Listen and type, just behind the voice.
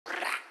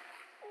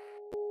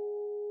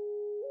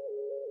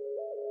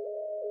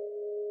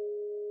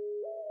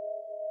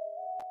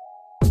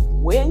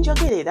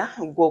Wenjogerera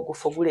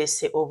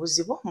gw'ogufugulese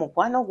obuzibu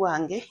mukwano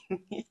gwange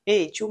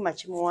ekyuma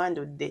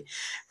kimuwandudde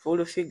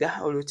fulufiga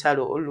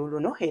olutalo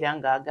oluluno era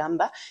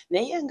ng'agamba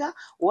naye nga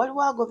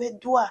waliwo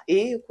agobeddwa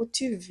ku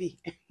TV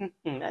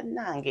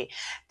nange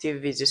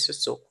TV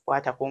zisusse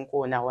okukwata ku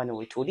nkoona wano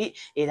wetuli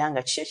era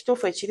nga kiki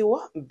ekituufu ekiriwo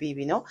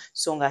bibino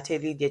so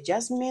ng'ate Lydia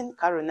Jasmine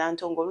Carol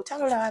Nantongo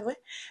olutalo lwabwe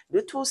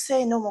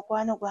lutuuse eno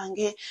mukwano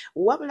gwange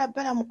wabula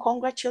bbala mu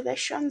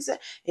congratulations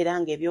era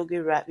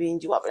ng'ebyogerwa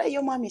bingi wabula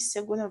yo mwami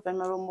Sseggona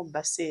oluvannyuma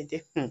lw'omubba ssente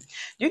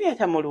Junior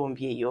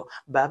tamulumbye eyo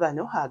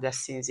baabano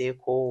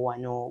agasinzeeko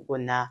wano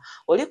gonna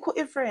oli ku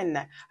Evren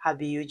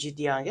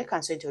Habiyujidi yange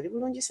kansente oli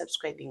bulungi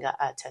subscribinga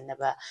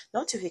atanaba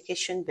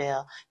notification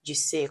bell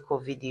giseeko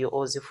video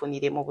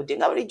ozifunire mu budde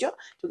nga bulijjo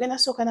tugenda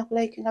sooka na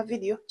kulikinga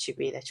video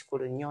kibeera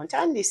kikulu nnyo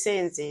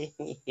ntandise nze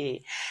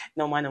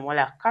n'omwana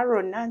omuwala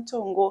Carol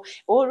Nantongo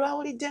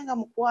olwawulidde nga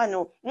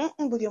mukwano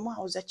buli omu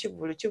awuza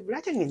kivulu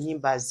ate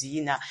ng'ennyimba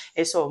aziyina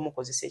esobola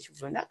omukozesa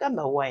ekivulu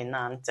n'agamba why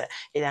not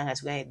era nga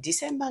tuganye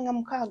December nga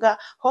 6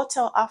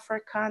 Hotel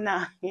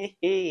Africana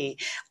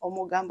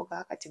omugambo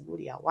kaakati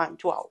guli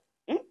awantu awo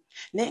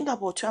naye nga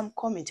bw'otula mu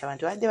comment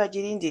abantu badde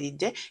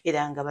bagirindiridde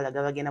era nga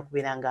balaga bagenda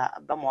kubeera nga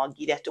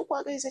bamuwagira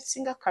tukwagaliza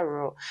ekisinga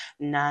Carol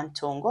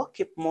Nantongo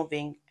keep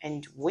moving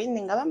and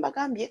winning nga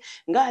bambagambye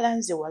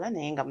ng'alanze wala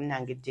naye nga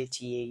munange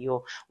date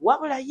yeeyo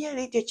wabula ye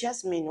Lydia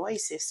Jasmine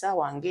wayise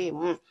essaawa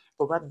ng'emu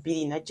oba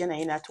bbiri najja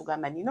naye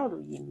n'atugamba nina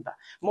oluyimba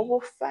mu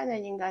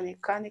bufaananyi nga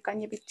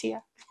nekkanekanye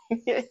bitya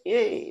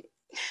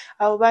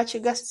awo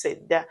baakigasa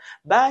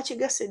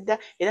edda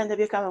era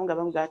ndabyeko abamu nga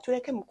bamugaa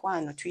tuleke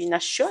mukwano tulina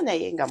show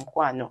naye nga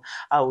mukwano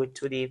awo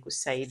tuli ku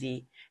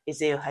sayidi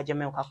ezeeyo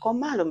hajameuka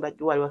komalo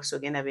mbadde wali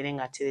wakusogenda bere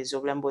nga atereza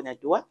obulamu bwona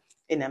dduwa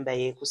enamba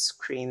ye ku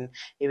screen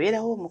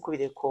ebeerawo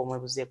omukubireko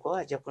omwebuzeeko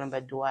ajja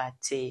kulamba dduwa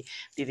ate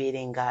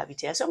bibeere nga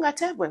bitera so nga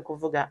ate bwe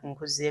nkuvuga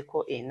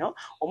nkuzeeko eno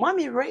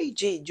omwami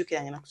Rage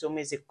jjukira nga nakuza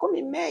omwezi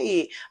 10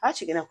 May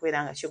akigenda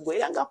kubeera nga kiggwa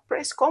era nga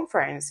press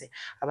conference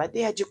abadde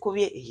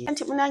yagikubye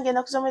nti munange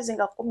nakuza omwezi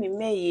nga 10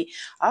 May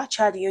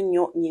akyaliyo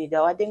nnyo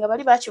nnyinida wadde nga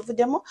bali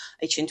bakivuddemu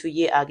ekintu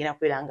ye agenda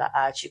kubeera nga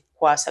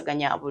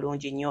akikwasaganya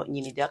bulungi nnyo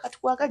nnyinida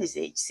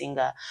katugwagalize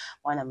ekisinga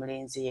mwana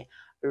mulenzi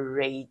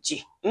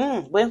Rage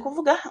bwe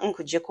nkuvuga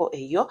nkujjeko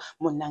eyo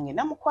munnange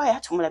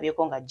namukwaya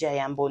tumulabyeko nga ajja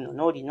ayamba ono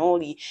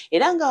n'oli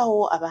era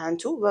ngaawo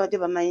abantu babadde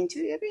bamanyi nti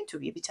ebintu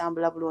bye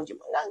bitambula bulungi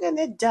munnange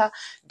nedda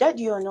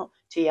dadi ono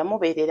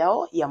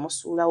teyamubeererawo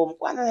yamusuulawo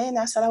omukwano naye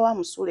n'asalawo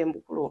amusuula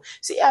embukulu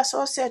si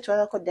yasoose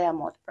etwalako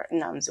Diamond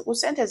Platnumz ku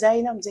ssente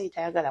z'alina muzeeyi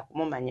tayagala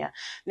kumumanya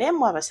naye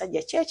mmwe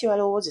abasajja ki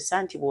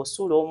ekibalowoozesa nti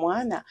bw'osuula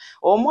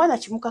omwana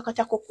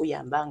kimukakatako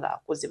kuyamba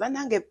ng'akuze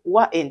bannange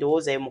wa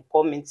endowooza mu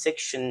comment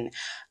section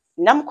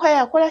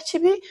namukwaya akola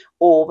kibi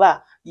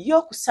oba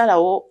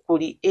y'okusalawo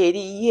kuli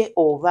eriye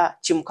oba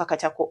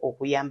kimukakatako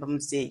okuyamba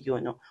muzeeyi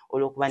ono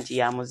olw'okuba nti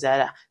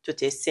yamuzaala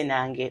tuteese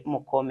nange mu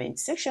comment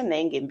section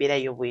naye ng'embeera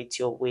yo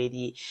bwetyo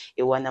bweri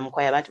ewa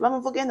namukwaya abantu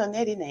bamuvuga eno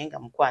n'eri naye nga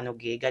mukwano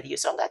geegaliyo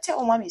so nga ate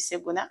omwami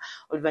Sseggona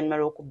oluvannyuma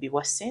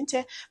lw'okubbibwa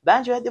ssente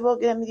bangi badde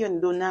boogera miliyoni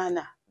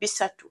 8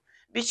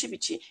 3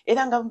 biki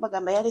era nga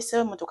bagamba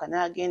yaleseewo emmotoka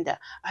n'agenda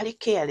ali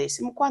careless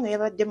mukwano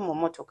yabaddemu mu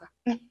mmotoka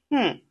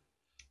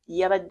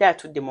yabadde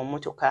atudde mu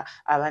mmotoka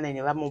abaana ne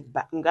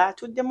bamubba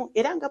ng'atuddemu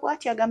era nga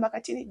bw'ati agamba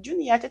kati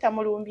Junior ate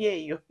tamulumbye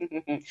eyo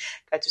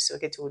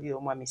katusooke tuwulire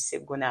omwami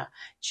Sseggona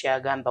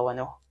kyagamba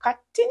wano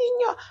kati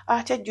nnyo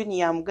ate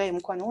Junior amugaye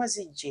mukwano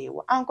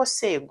wazijjeewa anko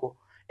Seego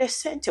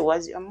essente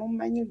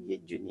amumanyi ye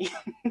Junior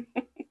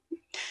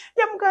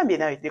yamugambye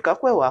nawe leka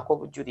kwewaako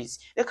obujulizi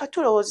leka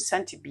tulowoozesa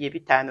nti bye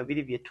 5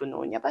 biri bye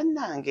tunoonya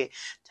bannange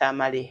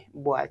tamale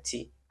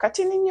bw'ati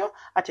kati nnyo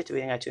ate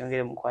tubeere nga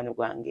tuyongere mukwano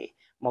gwange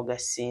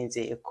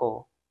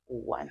Mogasinzeeko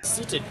one.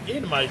 Seated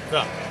in my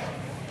car,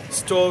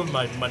 stole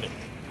my money.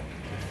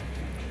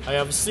 I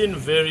have seen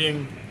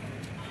varying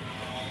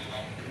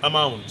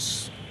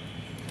amounts.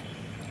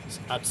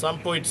 At some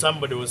point,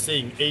 somebody was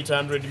saying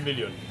 800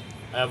 million.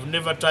 I have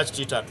never touched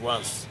it at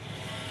once,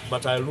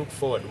 but I look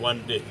forward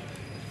one day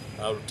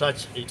I'll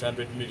touch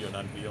 800 million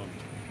and beyond.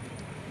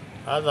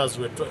 Others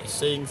were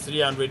saying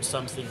 300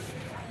 something,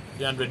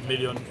 300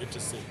 million,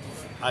 etc.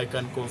 I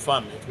can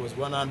confirm it was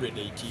 118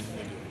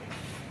 million.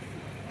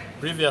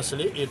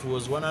 Previously, it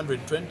was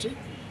 120.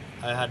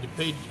 I had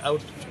paid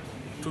out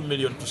 2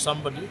 million to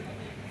somebody,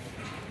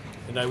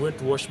 and I went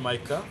to wash my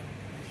car.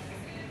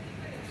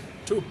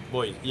 2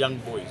 young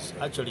boys,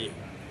 actually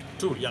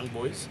 2 young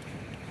boys,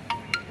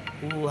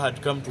 who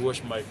had come to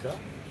wash my car,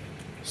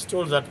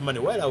 stole that money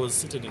while I was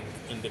sitting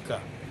in the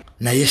car.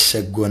 Naye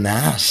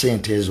Sseggona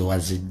sente ezo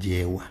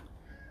wazijjeewa.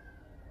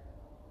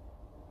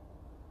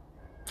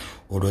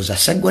 Olowooza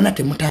Sseggona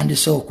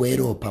temutandise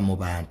okweroopa mu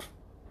bantu.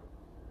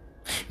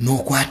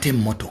 N'okwata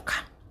emmotoka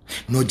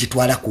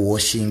n'ogitwala ku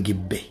washing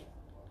bay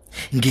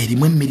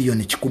ng'erimu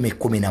miliyoni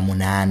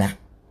 18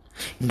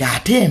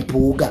 ng'ate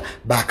empuuga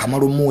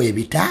baakamala omuwa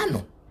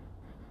 5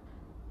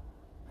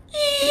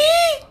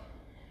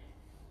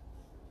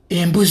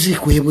 embuzi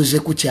kwebuze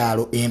ku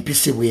kyalo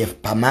empisi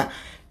bwepama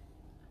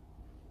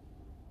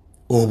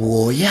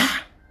obwoya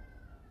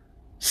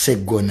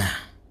Seggona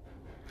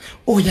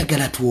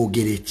oyagala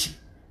tuwogere ki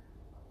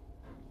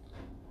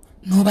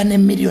noba ne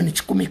milioni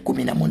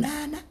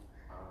 18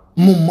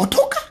 mu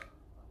motoka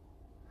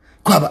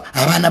kwaba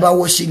abaana ba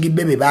washing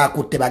bebe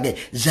bakutte bage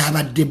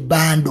zabadde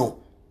bando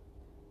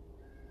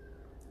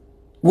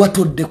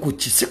watodde ku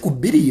kisi ku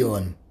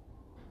billion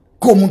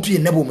ko omuntu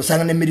yenna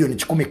bw'omusanga ne milioni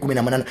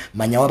 18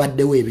 manya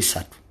wabaddewo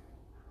ebisatu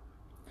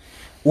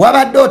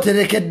wabadde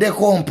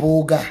oterekeddeko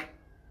mpuuga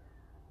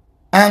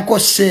anko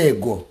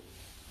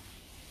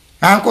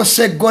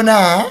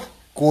Seggona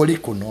koli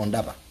kuno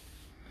ndaba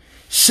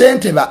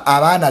sente ba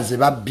abaana ze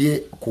babbye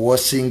ku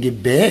washing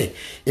be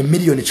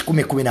milioni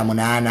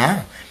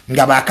 18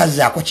 nga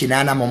bakazi ako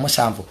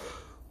 87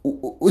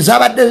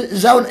 zabadde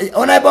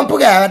onaibo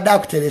mpuuga yabadde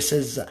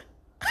akuteresezza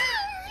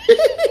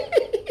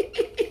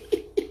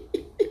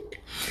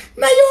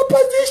na yo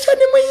position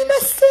muyina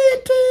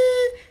sente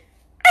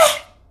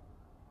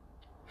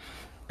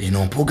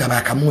ino mpuuga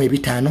bakamu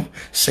 5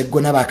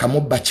 Seggona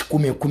bakamubba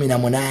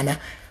 18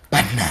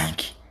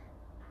 banangi.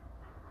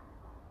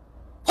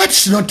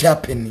 What's not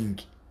happening?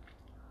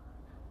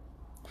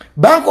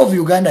 Bank of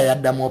Uganda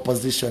yaddamu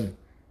opposition.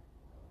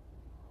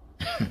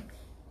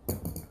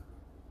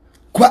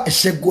 Kwa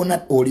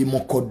Seggona oli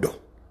mukodo.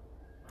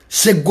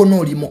 Seggona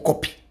oli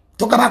mukopi.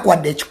 Toka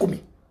bakwadde 10.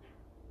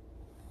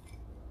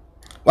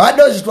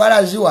 Wadozi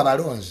twala ziwa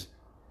balonzi.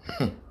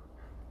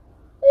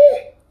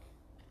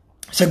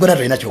 Seggona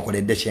toyina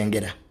kyokoledde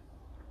kyengera.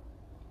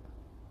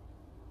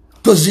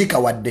 Tozika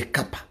wadde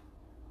kapa.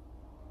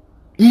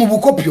 Mu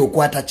bukopi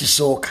okwata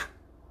kisooka.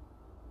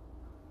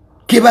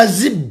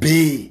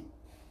 Kibazibbe.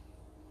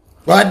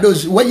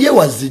 Wadozi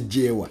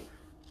wazijjewa.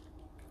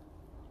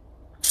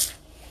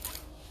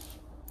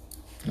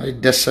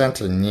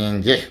 Descent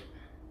nyingi.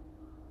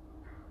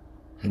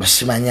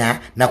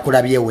 Basimanya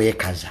nakulabye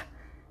weekaza.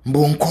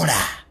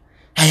 Mbunkola.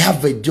 I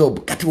have a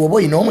job. Kati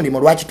wobo ino omulimu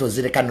lwaki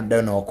tozireka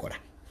noddayo n'okola.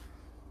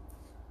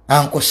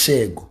 Anko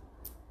Sego.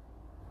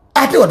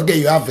 Ate what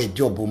you have a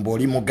job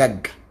mboli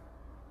mugagga.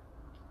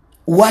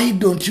 Why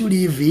don't you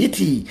leave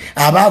it?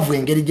 Abavu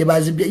engeri gye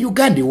bazibye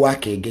Uganda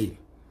work again.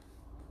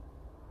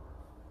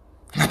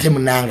 Ate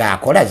munanga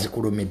akola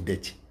zikulumidde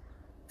ki?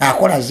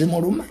 Akola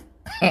zimuluma?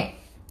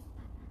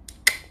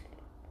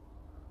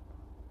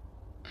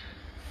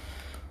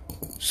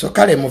 So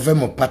kale muve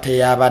mu pate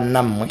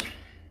y'abannammwe.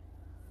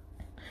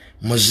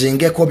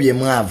 Muzingeko bye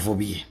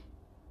mwavubye.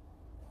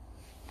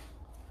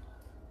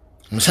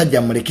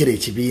 Musajja mulekere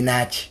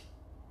ekibiina ki.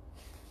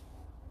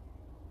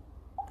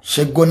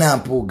 Seggona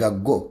mpuuga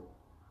go.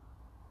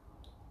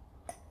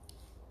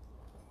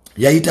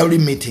 Yayita uli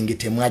meeting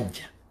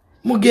temwajja.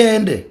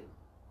 Mugende.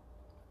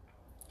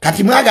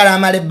 Kati mwagala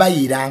amale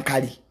bayira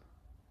nkali.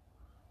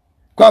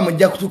 Kwa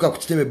mujja kutuuka ku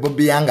kitebe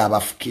Bobby yanga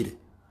abafukire.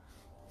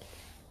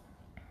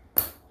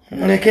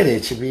 Mulekere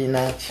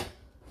ekibiina ki.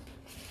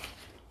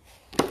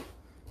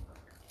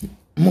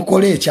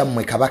 Mukole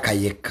ekyammwe Kabaka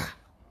yekka.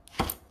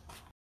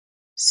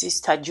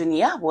 Sister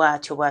Junior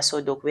bwatyo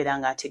bwasoodde okubeera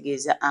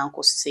ng'ategeeza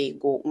Uncle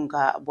Sego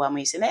nga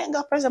bwamuyise naye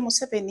nga President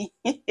Museveni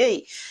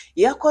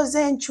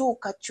yakoze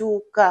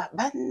enkyukakyuka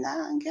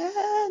bannange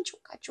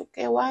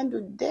enkyukakyuka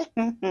ewandudde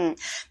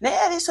naye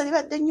eriiso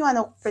libadde nnyo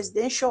wano ku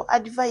presidential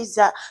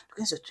advisor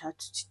tugenze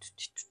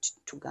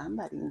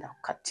tugamba linda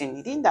kati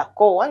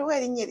nirindako waliwo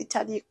erinnya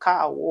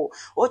eritaliikaawo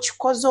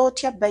okikoze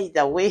otya by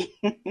the way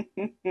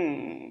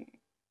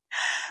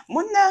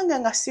Munanga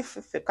nga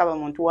sifufe kaba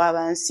muntu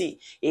wabansi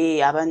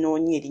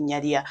abanoonya erinnya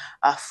lya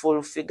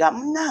full figure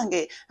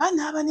munange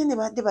ana abanene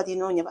badde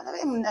balinoonya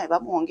balabe munnaye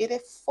bamwongere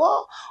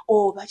fo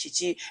oba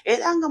kiki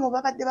era nga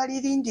mubabadde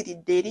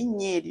balirindiridde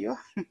erinnya eryo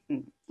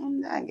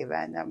munange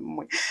baana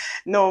mmwe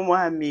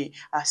n'omwami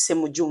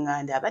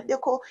Ssemujjunganda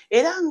abaddeko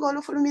era nga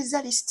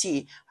olufulumiza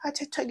listi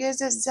ate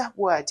tegeezezza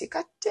bw'ati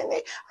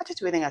kattene ate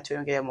tubeere nga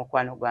tweyongera mu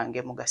mukwano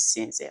gwange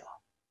mugasinzeewo.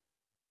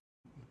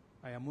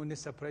 I am only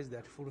surprised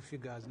that full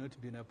figure has not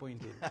been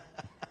appointed.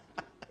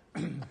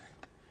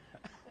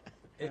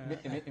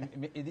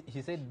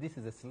 He said this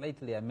is a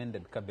slightly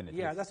amended cabinet.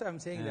 Yeah, that's why I'm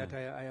saying that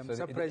I am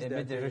surprised that... a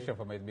major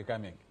reshuffle is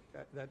becoming.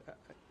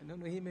 No,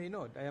 he may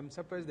not. I am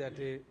surprised that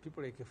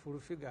people like a full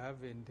figure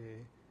haven't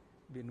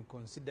been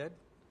considered.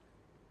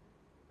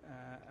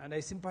 And I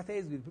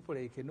sympathize with people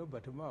like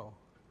Norbert Mao,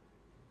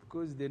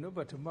 because the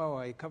Norbert Mao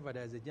I covered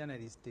as a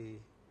journalist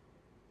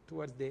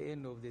towards the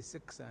end of the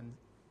 6th and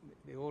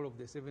the whole of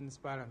the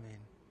 7th parliament.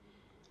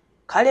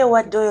 Kale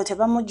wadde oyo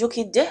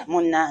tebamujjukidde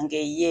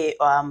munnange ye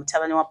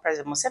mutabani wa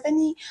President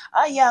Museveni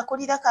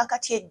akulira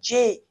kaakati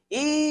ejje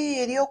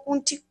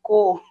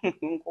eryokuntikko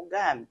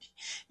nkugambye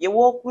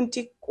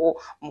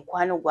yewookuntikko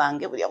mukwano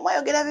gwange buli omu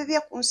ayogera bibye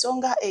ku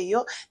nsonga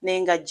eyo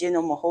naye nga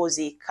General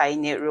Muhoozi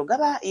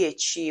Kainerugaba ye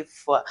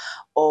Chief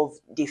of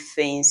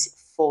Defence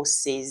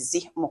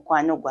Forces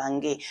mukwano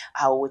gwange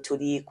awo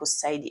tuli ku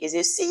side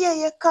ezo si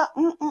yeyeka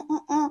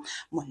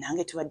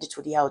munnange tubadde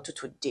tuli awo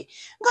tutudde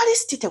nga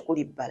lisiti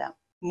tekuli bbala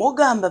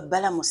mugamba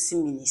bbala mu si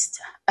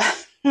minisita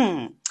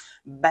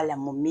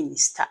Balamu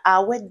Minister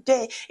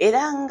awedde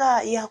era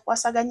nga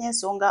yakwasaganya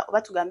ensonga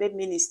oba tugambe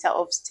Minister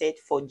of State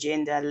for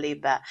Gender,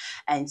 Labour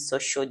and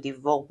Social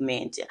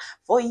Development,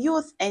 for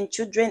Youth and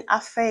Children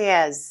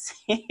Affairs.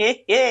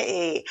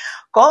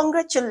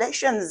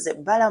 Congratulations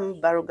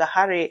Balamu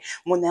Barugahare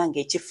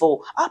munange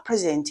kifo a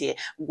president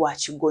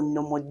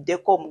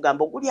gwakigonnomoddeko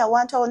omugambo guli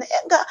awantu awo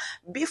nga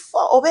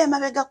before oba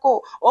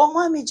emabegako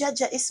omwami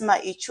Jjajja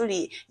Isma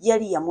Ichuli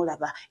yali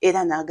yamulaba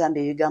era n'agamba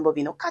ebigambo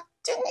bino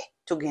katene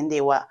tugende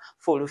ewa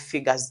full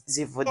figures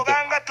zivudde.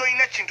 Obanga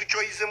toyina kintu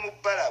kyoyize mu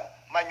Balamu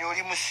manya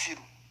oli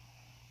musiru.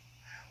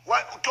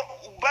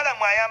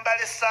 Balamu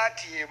ayambala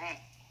essaati emu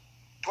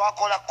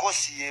twakola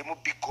kosi yemu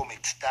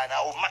Bicomics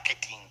tana of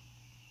marketing,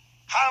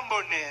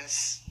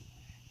 humbleness,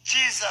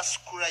 Jesus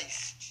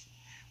Christ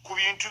ku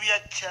bintu bya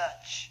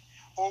church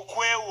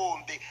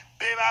okwewombe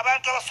beba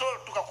abantu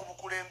abasobola ku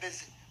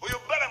bukulembeze. Oyo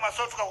Balamu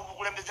asobola ku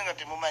bukulembeze nga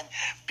temumanyi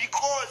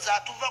because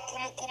atuva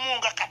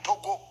kumukumunga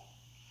katogo,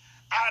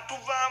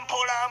 atuva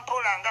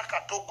mpola nga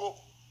katogo.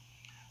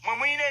 Mwe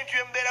mwine entu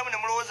embeeramu ne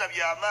mulowooza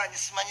by'amaanyi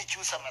simanyi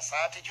kyusa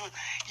masaati kyusa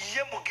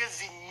ye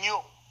mugezi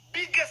nnyo.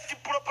 Biggest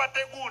property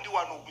gundi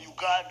wano mu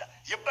Uganda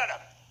ye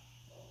Balamu.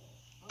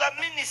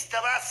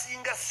 Baminisita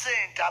basinga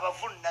ssente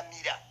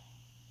abavunamira.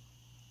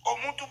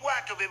 Omuntu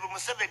bw'atyo be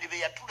Museveni be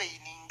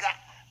yatuleyininga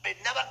be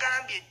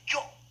nabagambye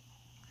jjo.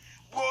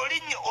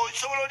 Bw'olinnya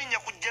osobola olinnya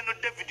ku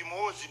General David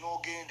Muhoozi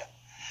n'ogenda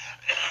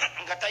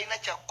nga talina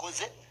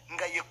kyakkoze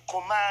nga ye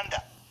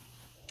komanda.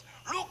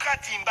 Look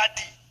at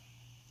Mbadi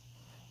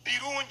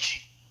birungi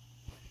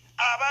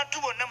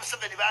abantu bonna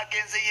Museveni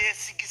bagenze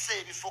yeesigise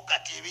ebifo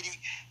kati ebiri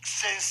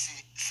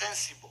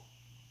sensible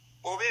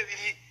oba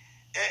ebiri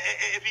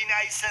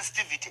ebinayi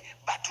sensitivity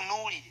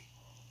batunuulire.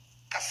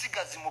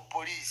 Kasigazi mu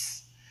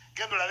police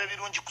gendo olabe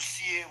birungi ku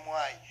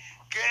CMI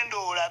gendo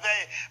olabe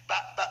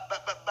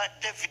ba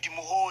David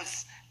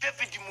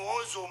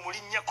Muhoozi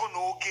omulinnyako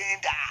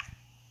n'ogenda.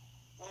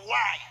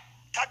 Why?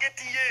 Target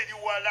ye eri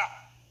wala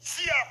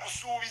si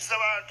akusuubiza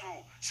bantu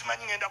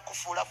simanyi ngenda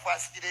kufuula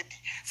first lady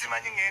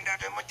simanyi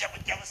ngenda mujja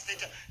kujja mu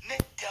state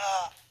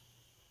nedda.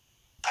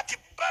 Kati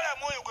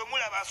Balamu oyo gwe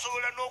mulaba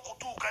asobola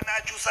n'okutuuka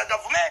n'akyusa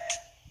gavumenti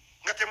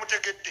nga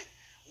temutegedde.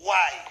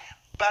 Why?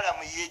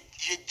 Balamu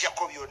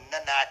yejjako byonna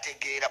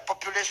n'ategeera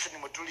population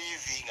mwe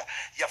tulivinga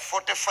ya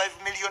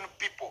 45 million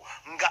people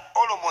nga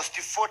almost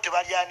 40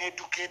 bali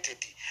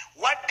uneducated.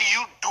 What do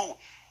you do?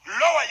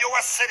 Lower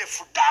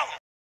yourself down.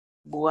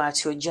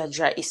 Bwatyo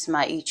Jjajja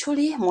Isma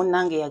Ichuli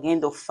munange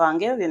yagenda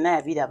okufanga ebyo byonna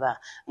yabiraba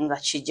nga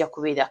kijja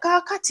kubeera.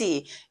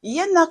 Kaakati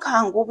ye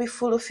Nakangubi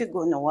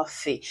Fulufigono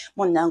waffe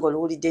munange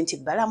oluwulidde nti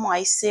Balamu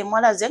ayiseemu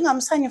alaze nga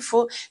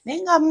musanyufu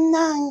naye nga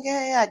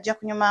munange ajja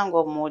kunyuma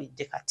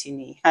ng'omuwulidde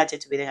katini. Ate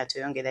tubeere nga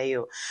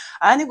tweyongerayo.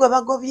 Ani gwe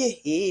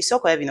bagobye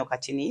sookola bino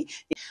katini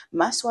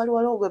maaso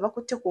waliwaliwo gwe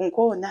bakutte ku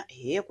nkoona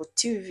ku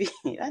TV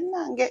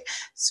annange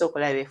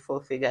sookola be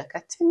Fulufiga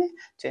katini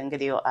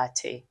tweyongereyo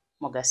ate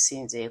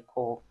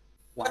mugasinzeeko.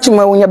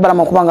 Kimwewunya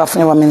Balamu kubanga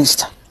afunye wa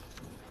minister.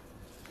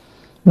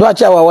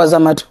 Lwaki awawaza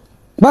matu?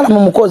 Balamu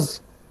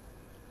mukozi.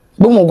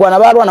 Bumugwana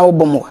balwana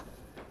obumuwa.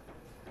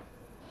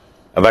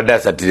 Abadde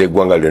asatira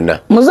eggwanga lyonna.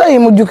 Muzeeyi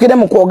mujjukire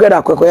mu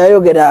kwogera kwe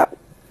yayogera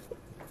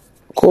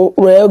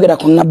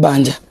ku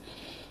Nabbanja.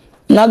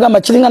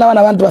 N'agamba kiringa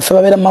n'abaana abantu baffe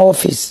babeera mu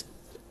office.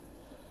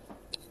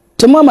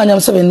 Temwamanya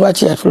Museveni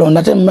lwaki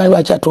yatulonda, temumanyi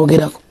lwaki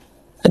atwogerako.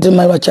 Ate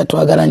mumanyi lwaki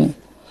atwagala nnyo.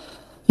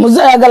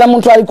 Muzeeyi ayagala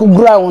muntu ali ku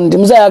ground,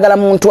 muzeeyi ayagala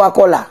muntu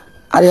akola.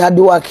 Ali hard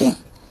working.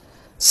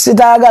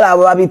 Sitaagala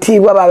abo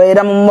babitiibwa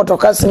babeera mu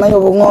mmotoka simanyi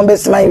obungombe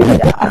simanyi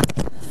bira.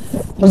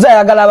 Muzeeyi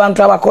ayagala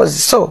abantu abakozi.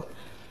 So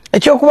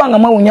ekyokubanga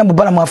mwewunya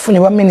Balamu afunye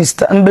bwa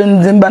minister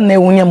mba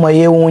neewunya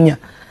mweyewunya.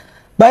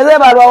 Baze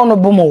balwawo no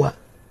bumuwa.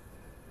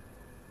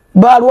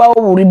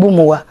 Balwawo buli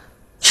bumuwa.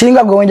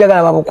 Kiringa gwe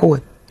wenjagala babukuwe.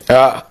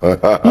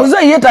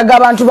 Muzeeyi yeetaga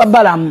abantu ba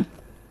Balamu.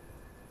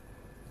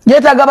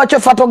 Yeetaga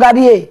bakyofato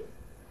galye.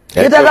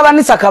 Yeetaga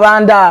banisa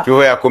kabanda.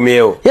 Kiho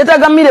yakomyewo.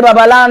 Yeetaga mire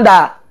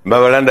babalanda.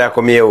 Babalanda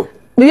yakomyewo.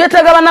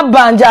 Yeetaga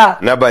banabbanja.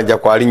 Nabbanja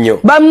kwali nnyo.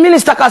 Ba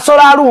minister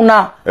Kasola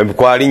Aruna.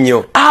 Kwali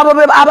nnyo. Abo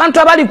abantu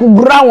abali ku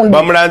ground.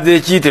 Bamulanze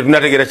ekiyite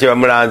tunategeera kye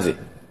bamulanze.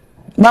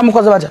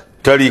 Bamukoze batya?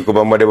 Taliiko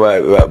bamwade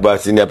ba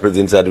senior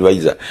president's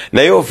advisor.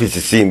 Naye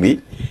office simbi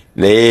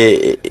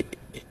naye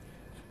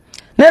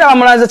nera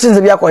bamulanze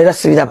kinze byakolera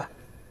sibiraba.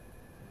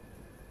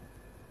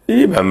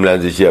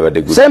 Bamulanze ki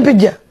abadde good.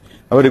 Sempijja.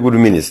 Abadde good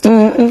minister.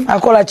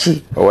 Akola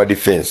ki? Wa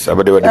defense.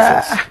 Abadde wa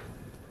defense.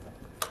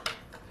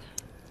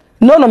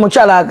 Nono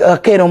muchala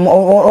kero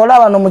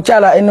olaba no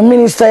muchala eno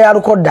minister ya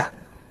Rukoda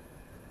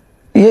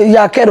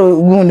ya kero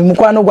gundi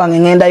mukwano gwange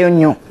ngenda yo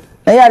nnyo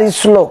naye ali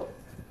slow.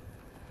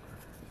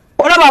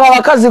 Olaba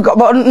abakazi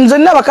nze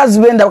nina abakazi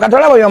benda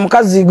bakatolaba yo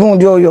mukazi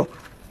gundi oyo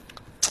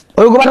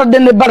batadde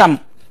ne Balamu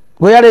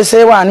gwe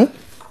yalese wani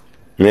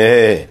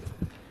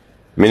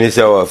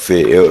minister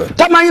waffe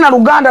tamanyi na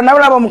Luganda nawe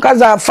olaba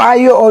mukazi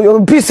afaayo oyo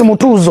peace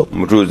mutuzo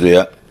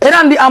ya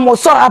era ndi am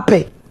so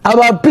happy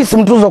aba peace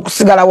mutuzo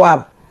kusigala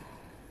wabo.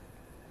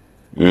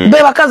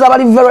 be bakazi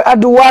abali very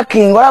hard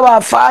working olaba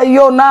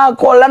afaayo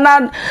nakola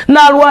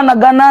nalwana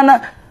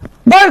ganana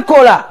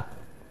bakola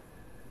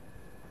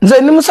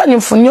nze ni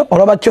musanyufu nnyo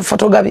olaba kyo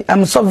photography.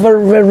 I'm so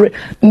very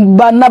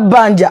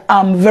banabanja.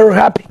 I'm very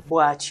happy.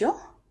 Bwatyo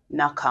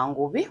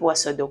nakangubi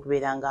wasodo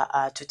okubeeranga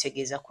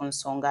atutegeeza ku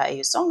nsonga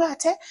eyo. Songa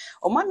ate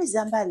omwami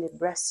Zambale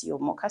Brasio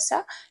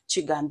Mukasa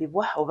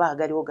kigambibwa oba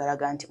agaliwo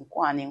galaga nti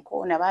mukwana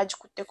enkoona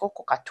baagikutteko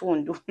ku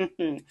katundu.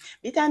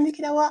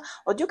 Bitandikirawa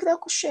ojjukira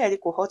ku share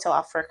ku Hotel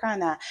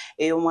Africana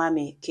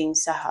ey'omwami King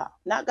Saha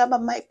n'agamba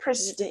my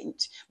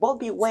president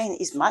Bobby Wine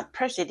is my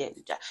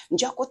president.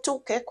 Nja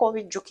kutuukeeko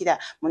obijjukira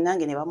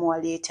munnange ne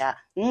bamuwaleeta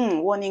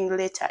warning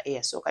letter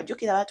eyasooka.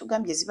 Jjukira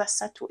batugambye ziba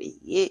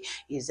 3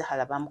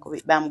 ezahala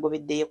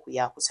bamugobeddeyo ku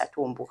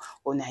yakusatu mbu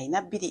ono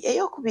ayina 2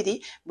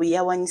 eyokubiri bwe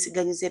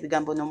yawanyisiganyiza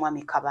ebigambo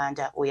n'omwami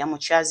Kabanda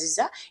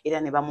oyamukyaziza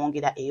era ne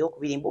bamwongera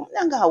eyokubiri mbu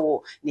munnange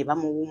awo ne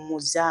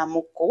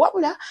bamuwummuzaamuko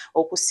wabula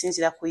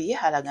okusinziira ku ye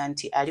alaga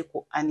nti ali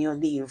ku annual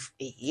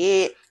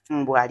leave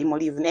mbu ali mu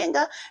leave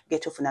nenga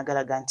getofu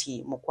nagalaga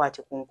nti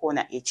mukwate ku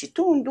nkoona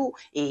ekitundu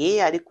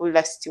ali ku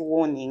last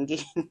warning.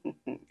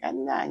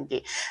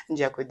 Annange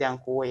nja kudda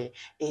nkuwe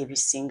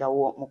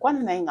ebisingawo mukwano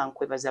naye nga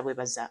nkwebaza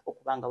bwebaza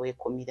okubanga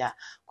weekomira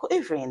ku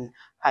Evelyn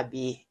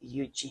Habi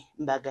Yuji.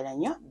 Mbagala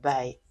nnyo.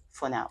 Bye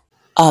for now.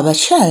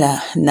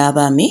 Abakyala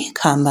n'abaami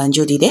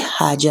kambanjulire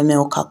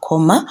hajameo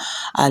kakoma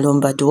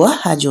alombadwa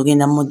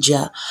hajogenda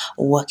mujja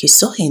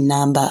wakiso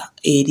enamba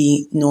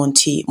eri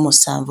nonti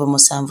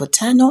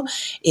 775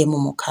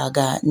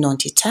 M6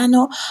 nonti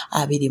 5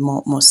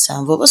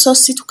 207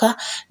 bososituka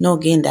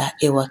nogenda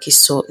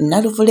ewakiso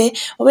naluvule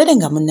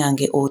oberenga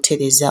munange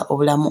otereza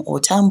obulamu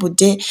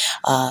otambudde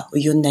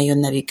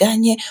yonna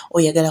biganye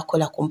oyagala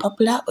kola ku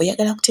mpapula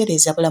oyagala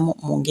kutereza bulamu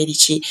mu ngeri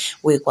ki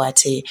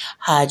wekwate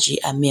Haji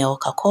Ameo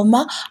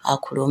Kakoma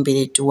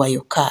akulombereddwa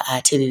yokka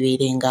ate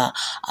bibeerenga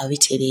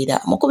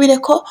abiterera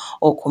mukubireko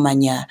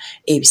okumanya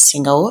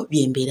ebisingawo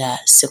byembeera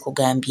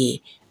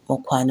sekugambye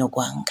mukwano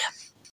gwanga.